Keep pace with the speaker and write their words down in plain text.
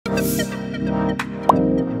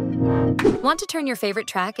Want to turn your favorite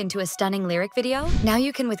track into a stunning lyric video? Now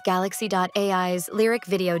you can with Galaxy.ai's lyric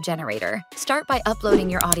video generator. Start by uploading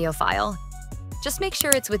your audio file. Just make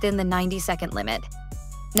sure it's within the 90-second limit.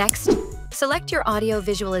 Next, select your audio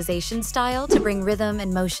visualization style to bring rhythm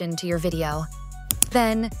and motion to your video.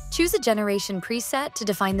 Then, choose a generation preset to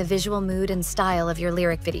define the visual mood and style of your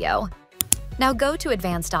lyric video. Now go to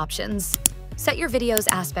Advanced Options. Set your video's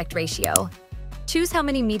aspect ratio. Choose how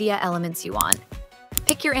many media elements you want.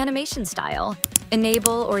 Pick your animation style.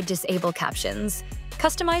 Enable or disable captions.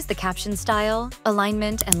 Customize the caption style,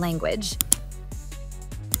 alignment, and language.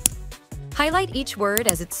 Highlight each word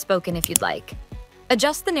as it's spoken if you'd like.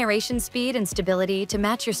 Adjust the narration speed and stability to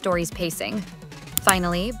match your story's pacing.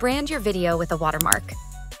 Finally, brand your video with a watermark.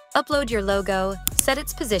 Upload your logo, set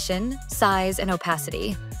its position, size, and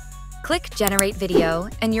opacity. Click Generate Video,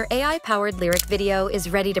 and your AI-powered lyric video is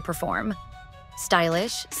ready to perform.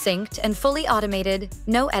 Stylish, synced, and fully automated,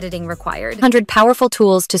 no editing required. 100 powerful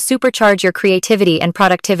tools to supercharge your creativity and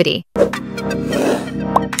productivity.